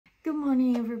Good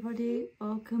morning everybody,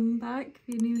 welcome back if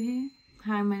you're new here.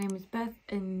 Hi, my name is Beth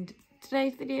and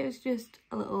today's video is just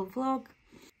a little vlog.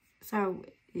 So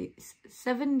it's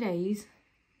 7 days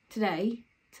today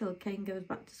till Kane goes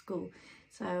back to school.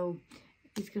 So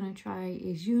he's going to try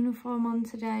his uniform on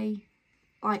today,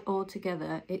 like all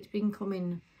together. It's been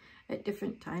coming at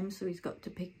different times, so he's got to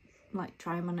pick, like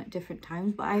try them on at different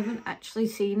times, but I haven't actually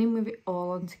seen him with it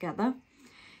all on together.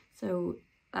 So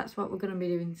that's what we're going to be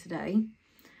doing today.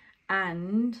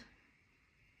 And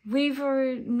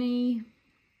me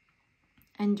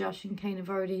and Josh and Kane have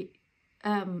already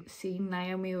seen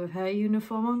Naomi with her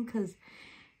uniform on, because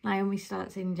Naomi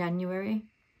starts in January.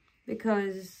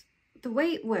 Because the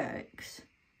way it works,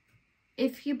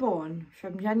 if you're born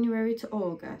from January to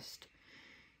August,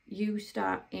 you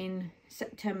start in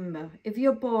September. If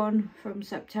you're born from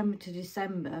September to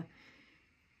December,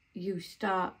 you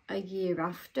start a year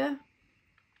after.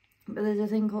 But there's a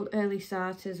thing called early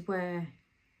starters where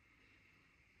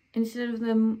instead of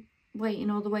them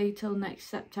waiting all the way till next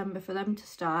September for them to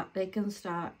start, they can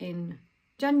start in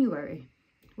January,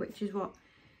 which is what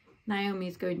Naomi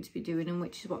is going to be doing and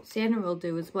which is what Siena will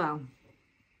do as well.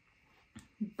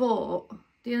 But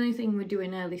the only thing we're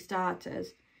doing early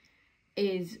starters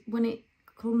is when it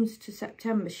comes to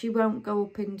September, she won't go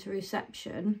up into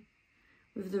reception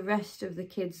with the rest of the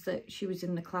kids that she was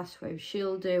in the class with.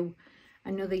 She'll do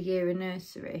another year in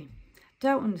nursery.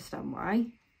 Don't understand why,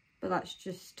 but that's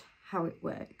just how it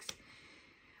works.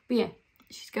 But yeah,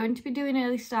 she's going to be doing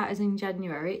early starters in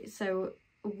January, so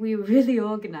we were really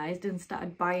organised and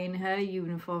started buying her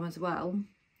uniform as well.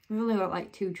 We've only got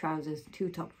like 2 trousers, 2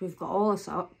 tops. We've got all the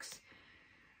socks.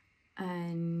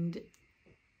 And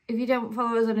if you don't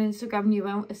follow us on Instagram, you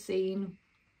won't have seen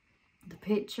the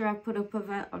picture I put up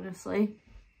of it, honestly.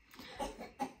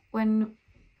 When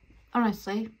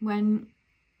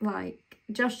like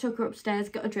Josh took her upstairs,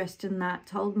 got her dressed and that,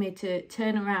 told me to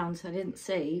turn around so I didn't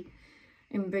see,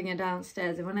 and bring her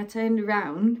downstairs. And when I turned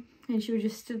around and she was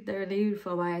just stood there in the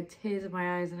uniform, I had tears in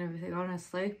my eyes and everything,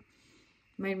 honestly. It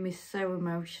made me so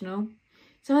emotional.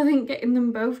 So I think getting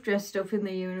them both dressed up in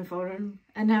the uniform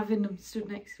and having them stood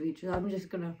next to each other, I'm just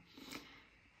gonna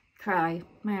cry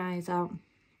my eyes out.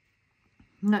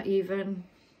 Not even,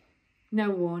 no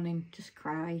warning, just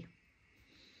cry.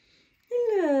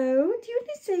 Hello, do you want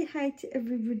to say hi to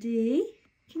everybody?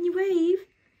 Can you wave?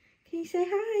 Can you say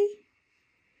hi?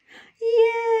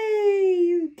 Yay,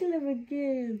 you clever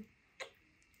girl.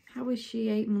 How is she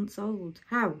 8 months old?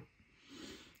 How?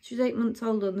 She was 8 months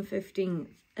old on the 15th,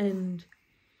 and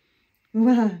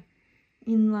wow,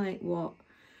 in like what,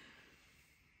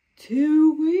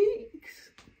 2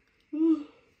 weeks? Oh,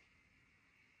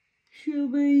 she'll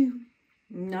be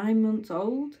 9 months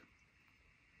old.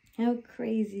 How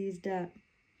crazy is that?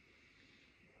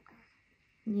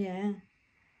 Yeah.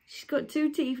 She's got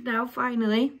 2 teeth now,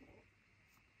 finally.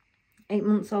 8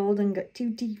 months old and got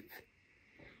 2 teeth.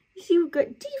 You see, we've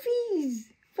got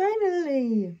teethies,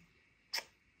 finally.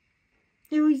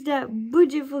 Who is that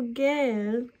beautiful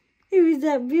girl? Who is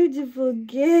that beautiful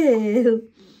girl?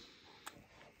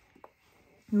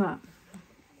 Matt,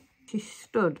 she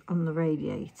stood on the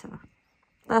radiator.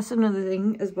 That's another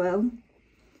thing as well.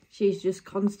 She's just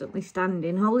constantly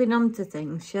standing, holding on to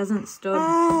things. She hasn't stood.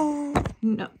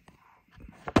 No.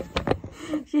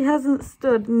 She hasn't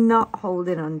stood not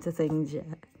holding on to things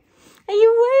yet. Are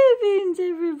you waving to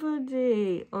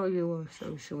everybody? Oh, you are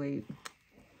so sweet.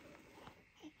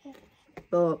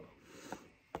 But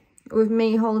with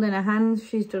me holding her hands,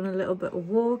 she's done a little bit of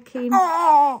walking.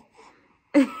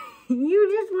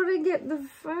 You just want to get the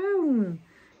phone.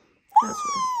 That's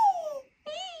what...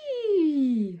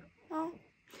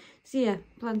 So yeah,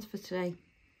 plans for today.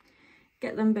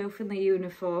 Get them both in the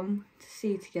uniform to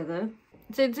see together.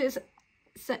 Since it's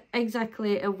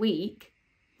exactly a week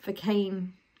for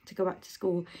Kane to go back to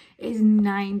school, it is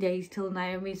 9 days till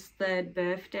Naomi's 3rd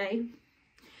birthday.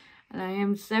 And I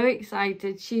am so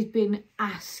excited. She's been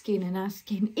asking and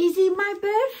asking, is it my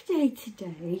birthday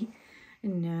today?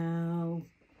 No.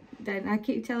 Then I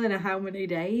keep telling her how many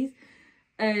days.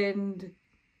 And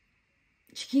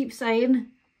she keeps saying,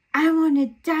 I want a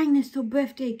dinosaur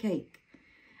birthday cake.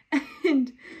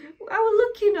 And I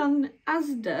was looking on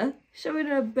Asda, showing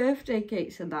her birthday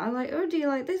cakes and that. I'm like, oh, do you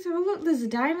like this? Oh, look, there's a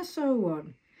dinosaur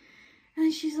one.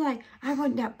 And she's like, I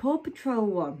want that Paw Patrol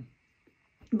one.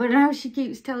 But now she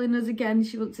keeps telling us again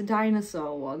she wants a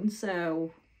dinosaur one.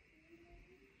 So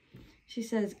she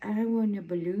says, I want a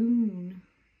balloon.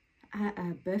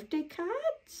 Birthday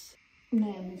cards?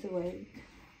 Naomi's awake.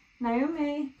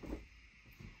 Naomi.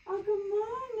 Oh, good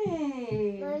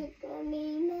morning.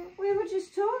 Mommy. We were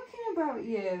just talking about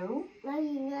you.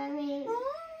 Mommy.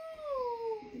 Oh.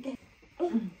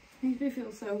 Makes me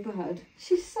feel so bad.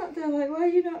 She's sat there like, why are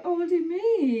you not holding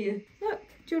me? Look,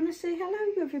 do you want to say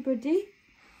hello, everybody?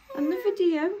 On the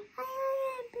video.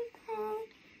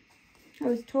 I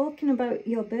was talking about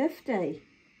your birthday.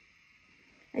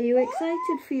 Are you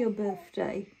excited for your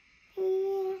birthday?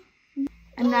 Yeah.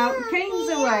 And now Kane's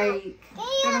awake.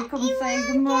 Gonna come say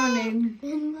good morning.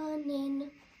 Good morning.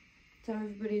 So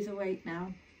everybody's awake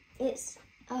now. It's,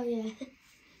 oh yeah.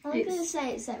 I was going to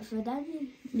say except for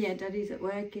Daddy. Yeah, Daddy's at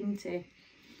work, isn't he?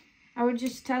 I was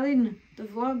just telling the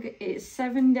vlog, it's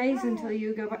 7 days until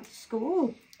you go back to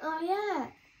school. Oh yeah.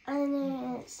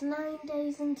 And it's 9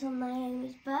 days until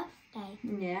Naomi's birthday.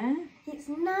 Yeah. It's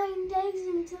 9 days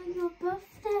until your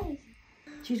birthday.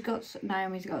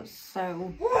 Naomi's got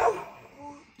so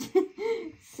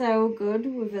so good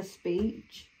with her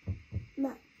speech.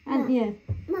 And yeah.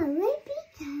 My baby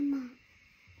Tama.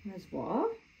 There's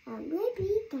what? My baby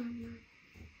Tama.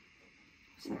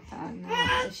 What's that?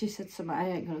 No, she said something. I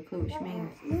ain't got a clue what she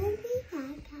means.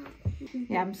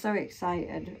 Yeah, I'm so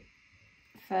excited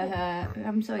for her.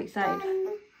 I'm so excited.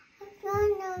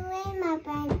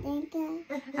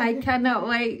 I cannot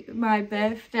wait my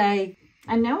birthday.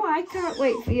 I know I can't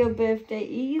wait for your birthday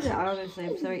either. Honestly,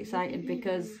 I'm so excited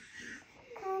because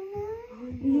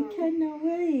you cannot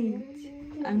wait.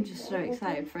 I'm just so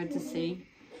excited for her to see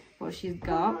what she's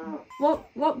got.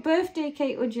 What birthday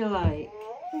cake would you like?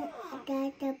 I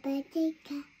got a birthday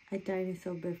cake. A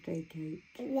dinosaur birthday cake.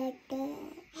 Like a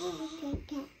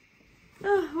cake.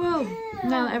 Oh, well,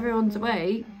 now that everyone's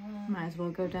awake, might as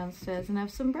well go downstairs and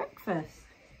have some breakfast.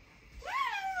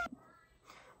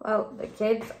 Well, the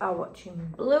kids are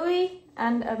watching Bluey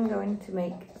and I'm going to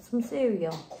make some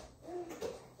cereal.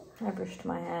 I brushed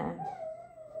my hair.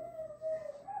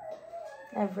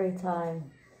 Every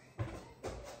time.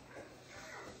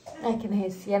 I can hear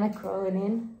Siena crawling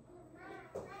in.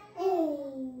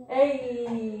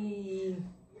 Hey!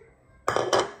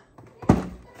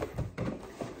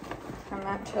 I'm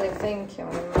actually thinking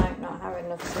we might not have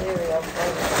enough cereal for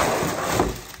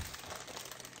this.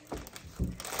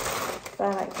 I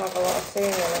like to have a lot of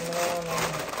cereal in the morning,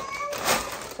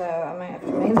 so I might have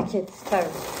to make the kids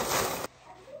toast.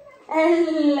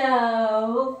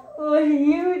 Hello, what are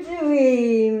you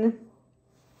doing?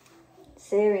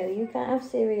 Cereal, you can't have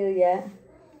cereal yet.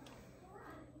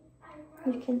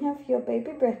 You can have your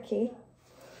baby brekkie.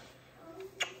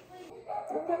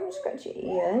 I'm going to scratch your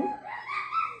ear.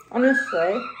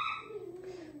 Honestly,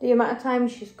 the amount of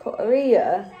times she's cut her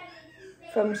ear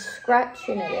from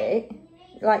scratching at it,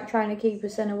 like trying to keep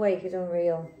us awake, is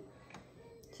unreal.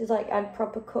 She's like had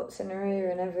proper cuts in her ear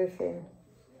and everything.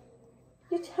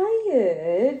 You're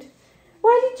tired?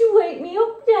 Why did you wake me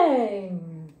up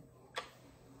then?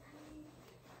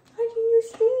 Why didn't you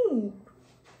sleep?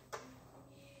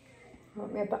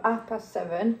 Woke me up at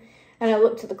 7:30 and I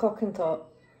looked at the clock and thought,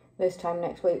 this time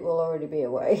next week we'll already be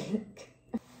awake.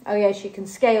 Oh yeah, she can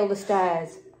scale the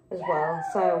stairs as well,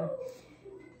 so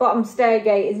bottom stair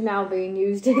gate is now being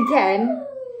used again.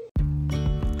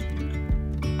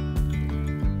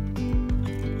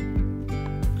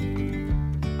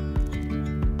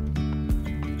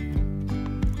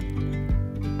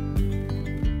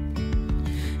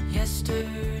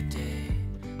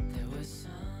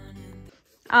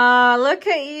 Ah, look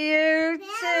at you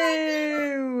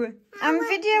two. I'm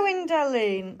videoing,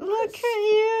 darling. Look at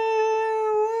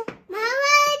you.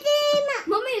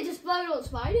 Mummy just blown up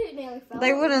spider. It nearly fell.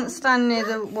 They wouldn't stand near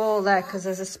the wall there because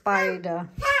there's a spider.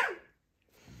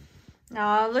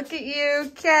 Oh, look at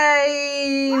you,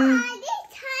 Kane.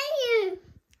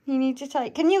 You need to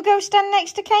take... Can you go stand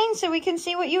next to Kane so we can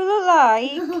see what you look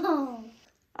like?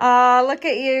 Oh, look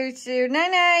at you two.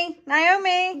 Nene,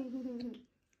 Naomi.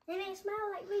 They make smell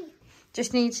like me.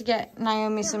 Just need to get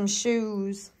Naomi some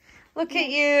shoes. Look at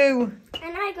you.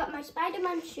 And I got my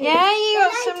Spider-Man shoes. Yeah, you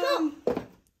got some.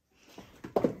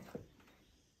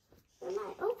 They're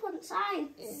light up on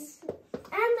sides.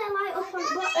 And they're light up on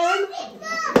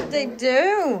bottom. They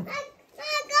do.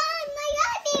 I got my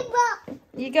library book.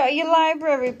 You got your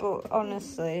library book,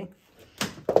 honestly.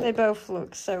 They both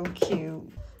look so cute.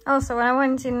 Also, when I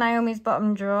went in Naomi's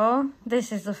bottom drawer,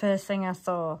 this is the first thing I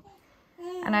saw.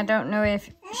 And I don't know if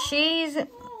she's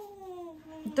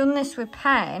done this with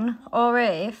pen or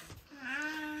if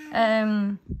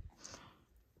the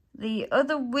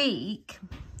other week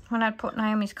when I'd put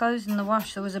Naomi's clothes in the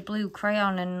wash, there was a blue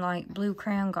crayon and like blue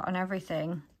crayon got on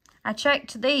everything. I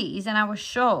checked these and I was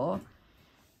sure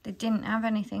they didn't have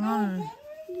anything on.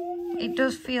 It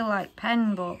does feel like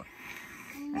pen, but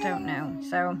I don't know.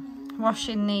 So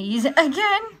washing these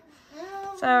again.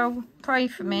 So pray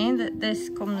for me that this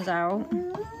comes out.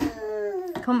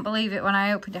 Couldn't believe it when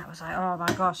I opened it. I was like, oh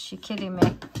my gosh, you're kidding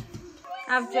me.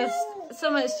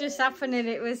 Something's just happening.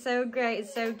 It was so great.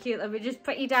 It's so cute. Let me just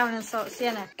put you down and sort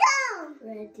Sienna. Go!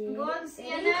 Ready? Go on,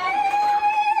 Sienna.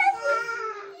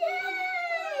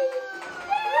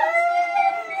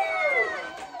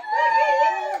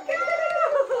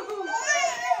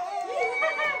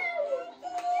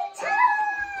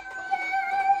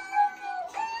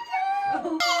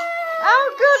 How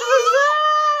good was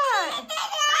that?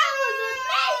 That was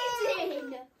amazing!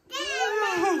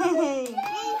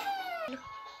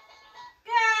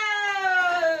 Go!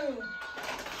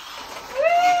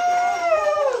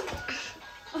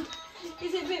 Woo!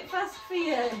 Is it a bit fast for you?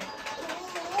 Yeah!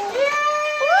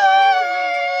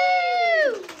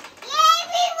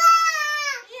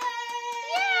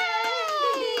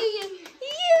 Yay!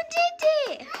 You did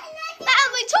it! That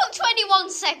only took 21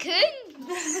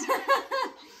 seconds!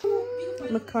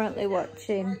 We're currently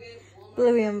watching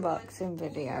Bluey unboxing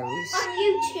videos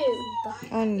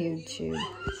on YouTube.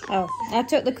 Oh, I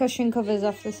took the cushion covers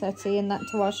off the settee and that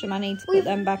to wash them. I need to put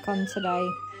them back on today.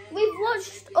 We've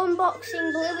watched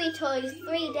unboxing Bluey toys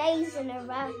 3 days in a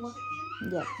row.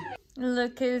 Yep.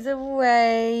 Look who's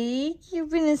awake.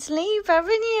 You've been asleep,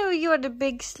 haven't you? You had a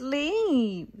big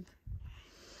sleep.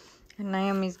 And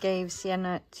Naomi's gave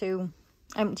Sienna 2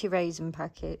 empty raisin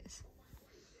packets.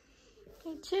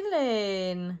 You're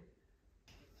chilling.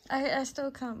 I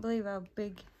still can't believe how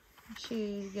big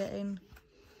she is getting.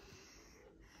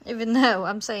 Even though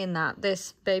I'm saying that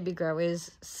this baby girl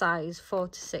is size 4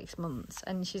 to 6 months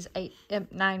and she's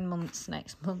 9 months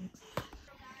next month.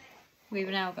 We've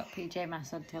now got PJ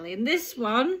Masks on telly, and this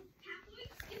one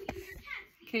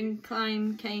can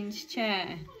climb Kane's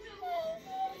chair.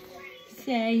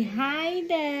 Say hi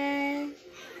there.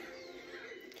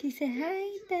 Can you say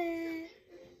hi there?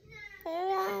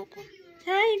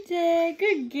 Hi there,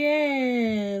 good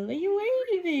girl. Are you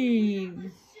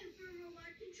waving?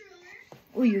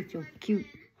 Oh, you're so cute.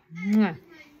 Mwah.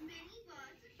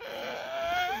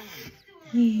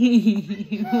 Who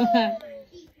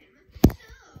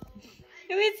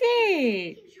is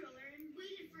it?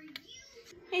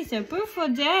 It's a beautiful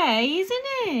day, isn't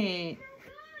it?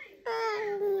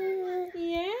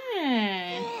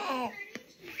 Yeah.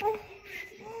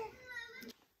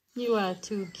 You are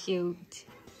too cute.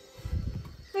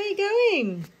 Where are you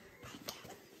going?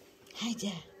 Hi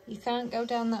there. You can't go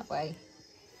down that way.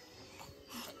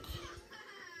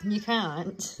 You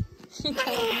can't. You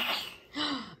can't.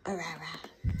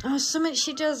 Oh, something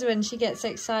she does when she gets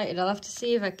excited. I'll have to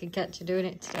see if I can catch her doing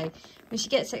it today. When she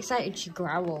gets excited, she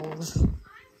growls.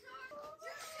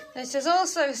 This is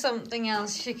also something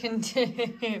else she can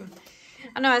do.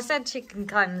 I know, I said she can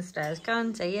climb the stairs,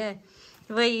 can't I? Yeah.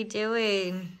 What are you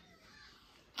doing?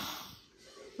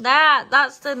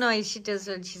 That's the noise she does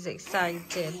when she's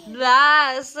excited.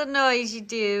 That's the noise you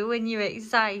do when you're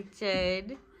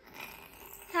excited.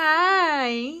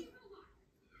 Hi.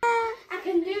 I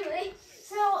can do it.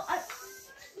 So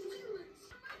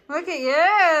Look at you.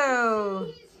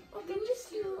 I can just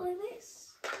do it like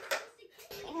this.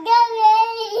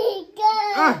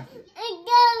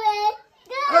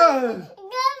 Go.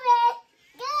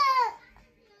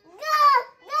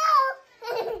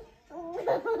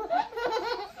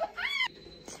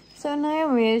 So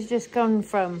Naomi has just gone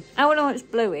from I want to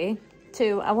watch Bluey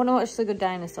to I want to watch The Good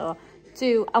Dinosaur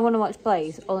to I want to watch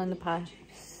Blaze, all in the past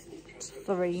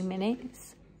 3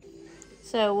 minutes.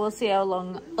 So we'll see how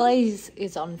long Blaze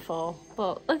is on for.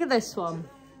 But look at this one.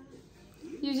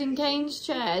 Using Kane's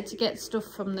chair to get stuff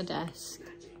from the desk.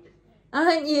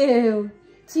 Aren't you?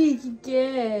 Cheeky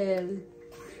girl.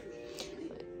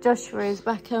 Joshua is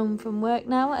back home from work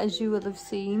now, as you will have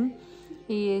seen.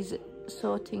 He is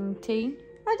sorting tea.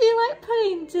 How do you like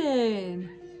Paddington?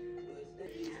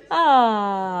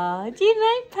 Ah, do you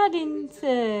like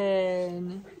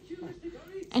Paddington?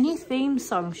 Any theme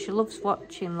song she loves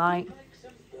watching, like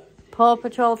Paw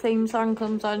Patrol theme song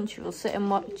comes on, she will sit and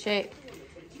watch it.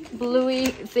 Bluey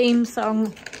theme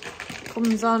song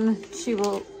comes on, she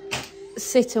will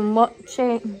sit and watch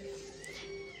it.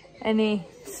 Any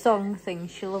song thing,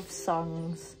 she loves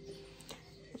songs.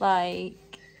 Like,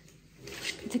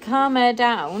 to calm her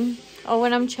down, or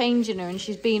when I'm changing her and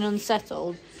she's being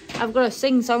unsettled, I've got to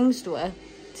sing songs to her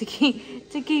to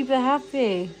keep her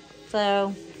happy.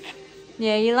 So,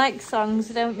 yeah, you like songs,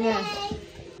 don't you?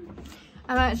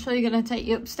 I'm actually going to take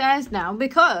you upstairs now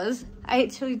because I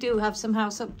actually do have some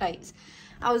house updates.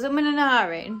 I was umming and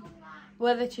ahhing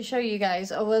whether to show you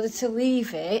guys or whether to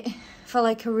leave it for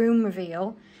like a room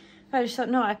reveal. I just thought,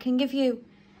 no, I can give you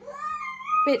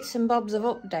bits and bobs of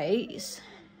updates,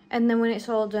 and then when it's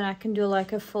all done I can do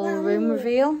like a full room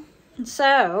reveal.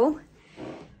 So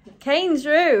Kane's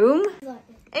room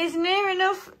is near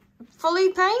enough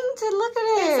fully painted. Look at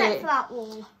it. Except for that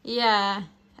wall. Yeah.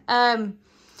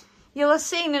 You'll have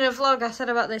seen in a vlog I said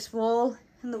about this wall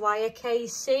and the wire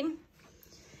casing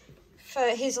for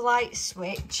his light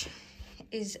switch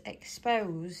is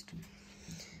exposed.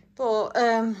 But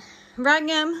rang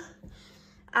him,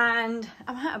 and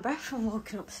I'm out of breath from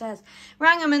walking upstairs.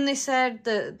 Rang them and they said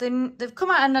that they've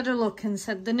come out and had a look and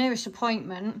said the nearest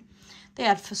appointment they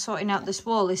had for sorting out this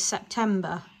wall is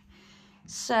September.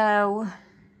 So...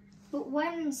 But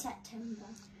when in September?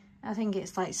 I think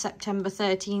it's like September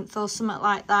 13th or something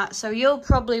like that. So you'll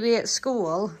probably be at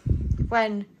school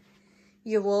when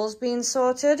your wall's being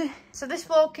sorted. So this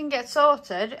wall can get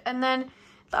sorted and then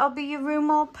that'll be your room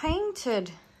all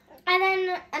painted. And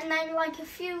then like a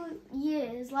few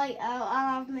years later,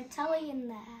 I'll have my telly in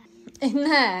there. In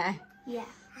there? Yeah.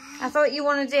 I thought you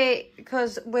wanted it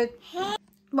because what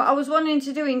I was wanting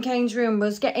to do in Kane's room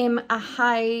was get him a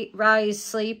high-rise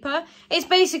sleeper. It's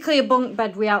basically a bunk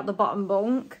bed without the bottom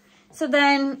bunk. So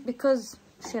then, because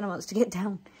Siena wants to get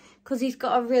down, because he's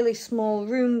got a really small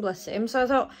room, bless him. So I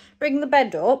thought, bring the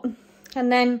bed up,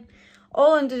 and then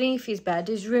all underneath his bed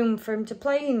is room for him to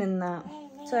play in that.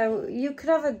 So you could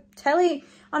have a telly.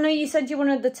 I know you said you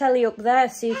wanted the telly up there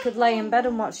so you could lay in bed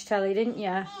and watch telly, didn't you?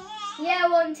 Yeah, I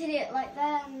wanted it like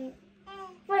that.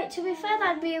 Wait, to be fair,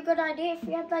 that'd be a good idea if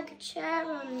we had like a chair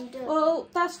under. Well,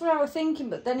 that's what I was thinking,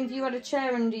 but then if you had a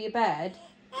chair under your bed,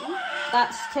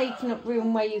 that's taking up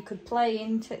room where you could play,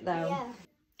 isn't it, though? Yeah.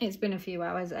 It's been a few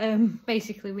hours.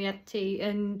 Basically, we had tea,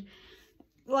 and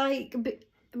like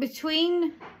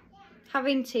between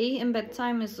having tea and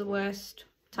bedtime is the worst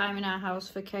time in our house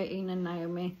for Katie and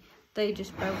Naomi. They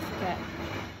just both get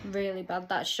really bad.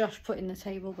 That's Josh putting the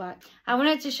table back. I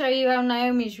wanted to show you how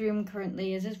Naomi's room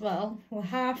currently is as well. We're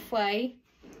halfway.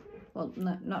 Well,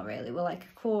 no, not really. We're like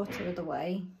a quarter of the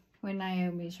way with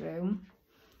Naomi's room.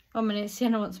 1 minute,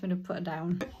 Siena wants me to put her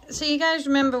down. So you guys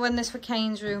remember when this was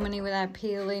Kane's room and he was there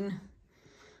peeling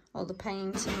all the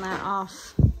paint and that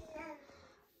off?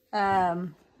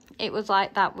 It was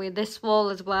like that with this wall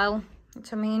as well.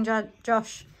 So me and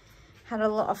Josh had a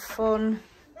lot of fun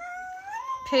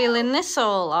peeling this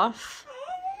all off.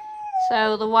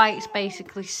 So the white's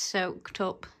basically soaked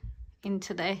up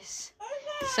into this.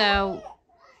 So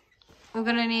we're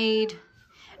going to need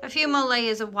a few more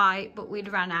layers of white, but we'd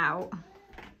ran out.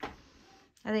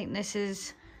 I think this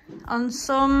is, on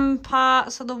some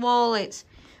parts of the wall, it's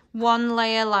one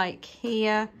layer like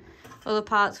here. Other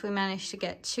parts we managed to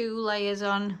get 2 layers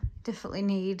on. Definitely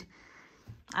need,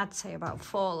 I'd say, about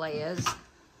 4 layers.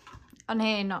 On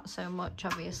here, not so much,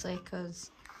 obviously,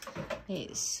 because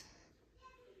it's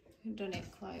done it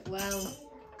quite well.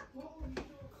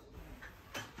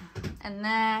 And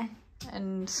there,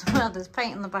 and well, there's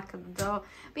paint on the back of the door.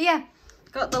 But yeah,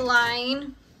 got the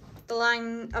line. The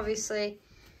line, obviously,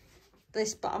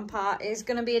 this bottom part is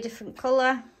going to be a different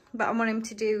colour, but I want him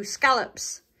to do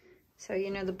scallops. So,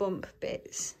 you know, the bump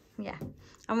bits. Yeah,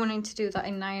 I'm wanting to do that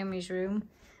in Naomi's room.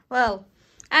 Well,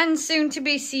 and soon to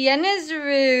be Siena's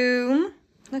room.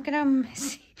 Look at how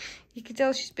messy. You can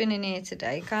tell she's been in here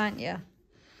today, can't you?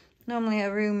 Normally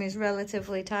her room is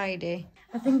relatively tidy.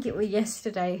 I think it was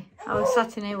yesterday. I was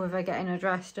sat in here with her getting her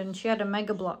dressed and she had her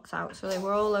mega blocks out, so they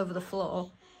were all over the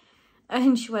floor.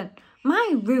 And she went,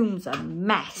 "My room's a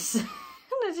mess." And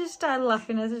I just started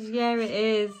laughing. I said, "Yeah, it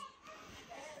is."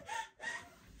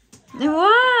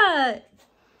 What?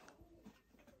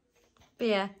 But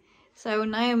yeah, so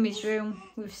Naomi's room,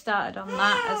 we've started on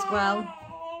that as well.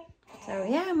 So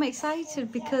yeah, I'm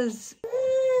excited because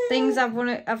things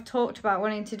I've talked about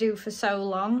wanting to do for so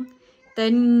long,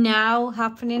 they're now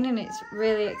happening and it's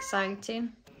really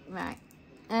exciting. Right,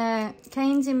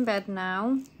 Kane's in bed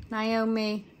now.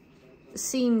 Naomi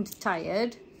seemed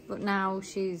tired, but now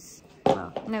she's,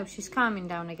 well, no, she's calming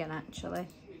down again actually.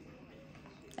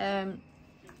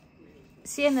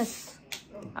 Siena's,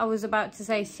 I was about to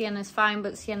say Siena's fine,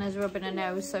 but Siena's rubbing her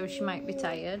nose, so she might be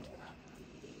tired.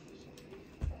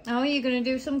 Oh, are you going to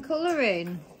do some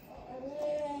colouring?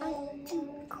 I do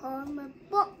colour my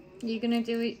book. You're going to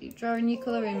do it, drawing your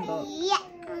colouring book? Yeah,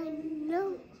 I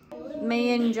know.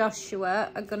 Me and Joshua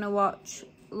are going to watch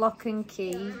Lock and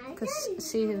Key, because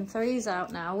season 3's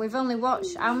out now. We've only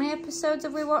watched, how many episodes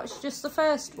have we watched? Just the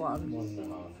first one?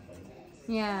 1.5.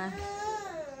 Yeah.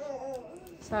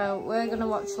 So we're going to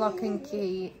watch Lock and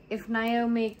Key. If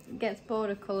Naomi gets bored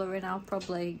of colouring, I'll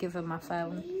probably give her my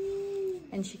phone.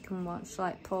 And she can watch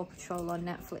like Paw Patrol on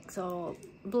Netflix or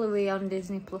Bluey on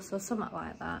Disney Plus or something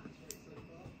like that.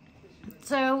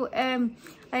 So I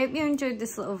hope you enjoyed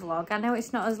this little vlog. I know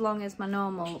it's not as long as my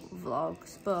normal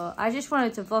vlogs, but I just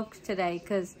wanted to vlog today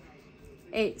because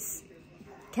it's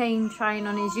Kane trying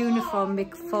on his uniform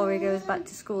before he goes back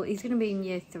to school. He's going to be in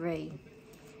year 3.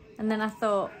 And then I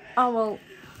thought, oh, well,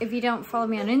 if you don't follow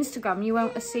me on Instagram, you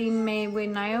won't have seen me with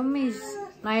Naomi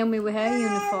with her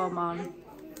uniform on.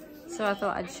 So I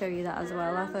thought I'd show you that as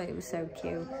well. I thought it was so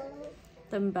cute.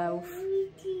 Them both.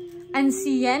 And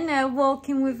Siena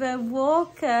walking with her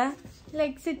walker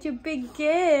like such a big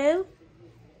girl.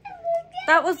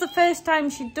 That was the first time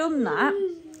she'd done that.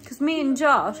 Because me and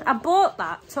Josh, I bought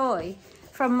that toy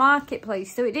from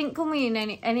Marketplace, so it didn't come with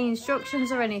any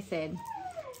instructions or anything.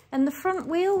 And the front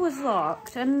wheel was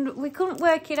locked and we couldn't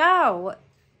work it out.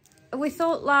 We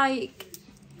thought like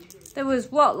there was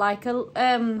what, like a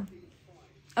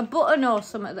button or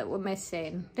something that were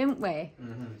missing, didn't we?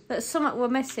 Mm-hmm. That something were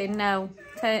missing. No,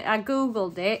 I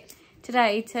googled it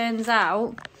today. Turns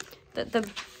out that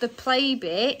the play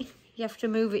bit, you have to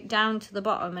move it down to the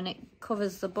bottom and it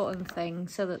covers the button thing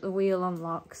so that the wheel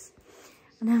unlocks.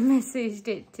 And I messaged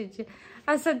it to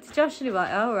I said to Josh and he was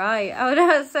like, all right. Oh no,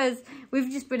 it says,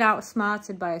 we've just been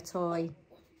outsmarted by a toy.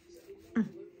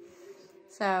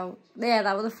 So, yeah,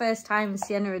 that was the first time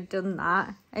Siena had done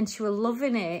that. And she was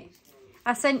loving it.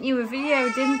 I sent you a video,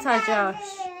 didn't I, Josh?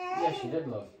 Yeah, she did,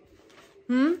 love.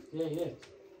 Hmm? Yeah, you did.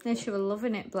 Yeah, she was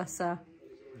loving it, bless her.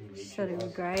 She said it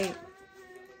was great.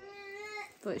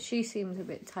 But she seems a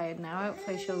bit tired now.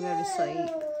 Hopefully she'll go to sleep.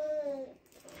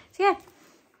 So, yeah.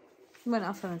 Went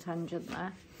off on a tangent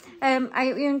there. I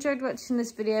hope you enjoyed watching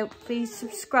this video. Please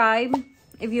subscribe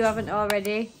if you haven't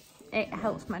already. It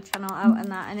helps my channel out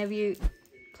and that. And if you,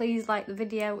 please like the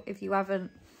video if you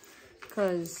haven't,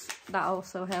 because that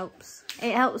also helps.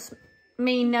 It helps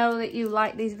me know that you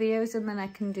like these videos and then I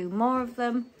can do more of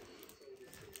them.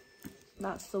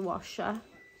 That's the washer.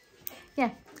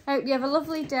 Yeah, I hope you have a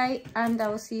lovely day and I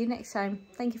will see you next time.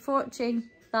 Thank you for watching.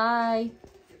 Bye.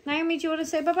 Naomi, do you want to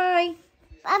say bye-bye?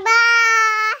 Bye-bye.